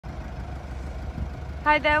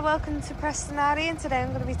Hi there, welcome to Preston Audi, and today I'm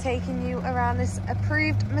going to be taking you around this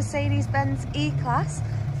approved Mercedes-Benz E-Class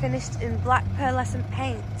finished in black pearlescent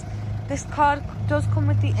paint. This car does come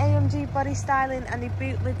with the AMG body styling and the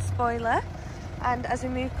boot lid spoiler, and as we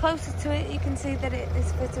move closer to it you can see that it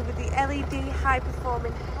is fitted with the LED high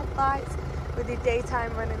performing headlights with the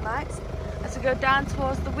daytime running lights. As we go down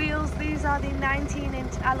towards the wheels, these are the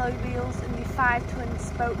 19-inch alloy wheels in the 5 twin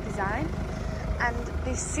spoke design. And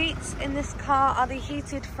the seats in this car are the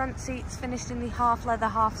heated front seats finished in the half leather,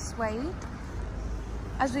 half suede.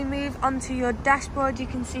 As we move onto your dashboard, you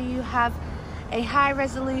can see you have a high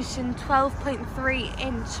resolution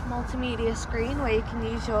 12.3-inch multimedia screen where you can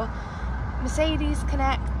use your Mercedes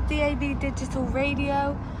Connect, DAB digital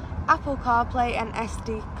radio, Apple CarPlay and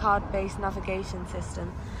SD card based navigation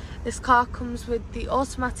system. This car comes with the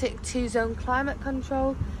automatic 2-zone climate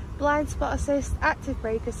control, blind spot assist, active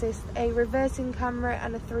brake assist, a reversing camera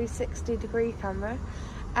and a 360-degree camera,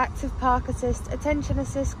 active park assist, attention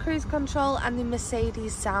assist, cruise control and the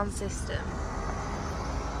Mercedes sound system.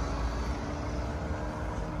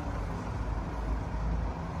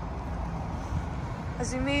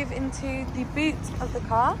 As we move into the boot of the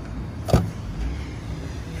car,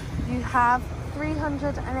 you have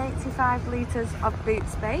 385 litres of boot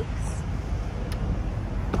space.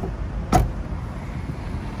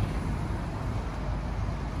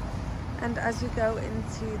 And as you go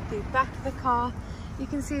into the back of the car, you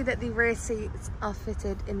can see that the rear seats are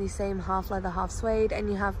fitted in the same half leather, half suede, and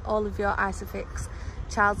you have all of your Isofix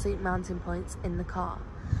child seat mounting points in the car.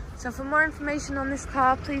 So for more information on this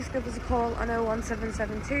car, please give us a call on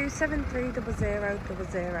 01772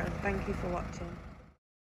 730000. Thank you for watching.